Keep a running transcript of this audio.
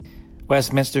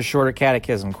Westminster Shorter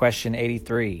Catechism, question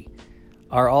 83.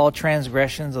 Are all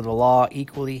transgressions of the law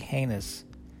equally heinous?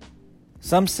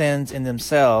 Some sins in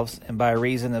themselves, and by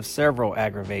reason of several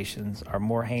aggravations, are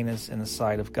more heinous in the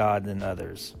sight of God than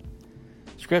others.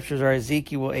 Scriptures are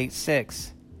Ezekiel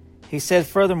 8:6. He said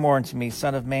furthermore unto me,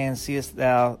 Son of man, seest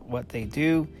thou what they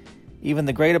do, even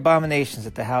the great abominations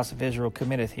that the house of Israel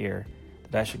committeth here,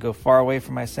 that I should go far away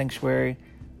from my sanctuary,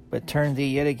 but turn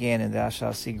thee yet again, and thou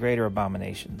shalt see greater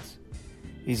abominations.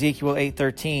 Ezekiel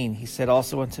 8:13, he said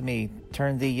also unto me,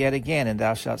 Turn thee yet again, and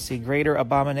thou shalt see greater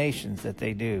abominations that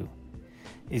they do.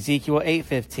 Ezekiel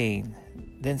 8:15,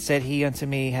 then said he unto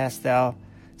me, Hast thou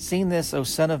seen this, O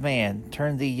son of man?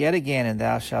 Turn thee yet again, and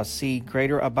thou shalt see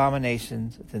greater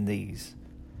abominations than these.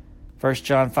 1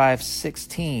 John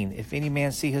 5:16, if any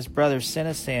man see his brother sin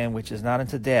a sin which is not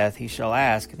unto death, he shall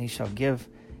ask, and he shall give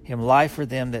him life for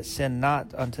them that sin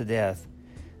not unto death.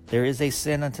 There is a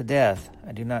sin unto death.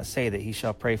 I do not say that he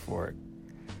shall pray for it.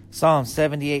 Psalm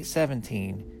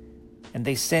 78:17, and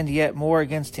they sinned yet more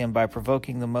against him by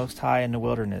provoking the Most High in the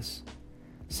wilderness.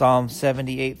 Psalm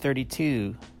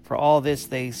 78:32, for all this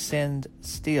they sinned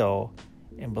still,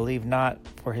 and believed not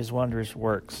for his wondrous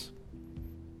works.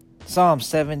 Psalm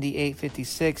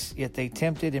 78:56, yet they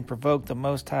tempted and provoked the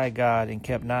Most High God, and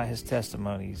kept not his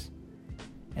testimonies.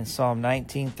 And Psalm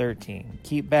 19:13,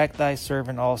 keep back thy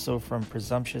servant also from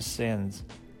presumptuous sins.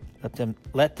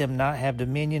 Let them not have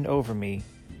dominion over me.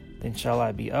 Then shall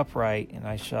I be upright, and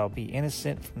I shall be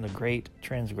innocent from the great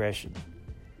transgression.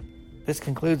 This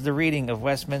concludes the reading of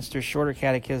Westminster Shorter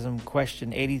Catechism,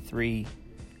 question 83,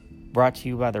 brought to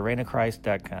you by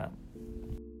thereignofchrist.com.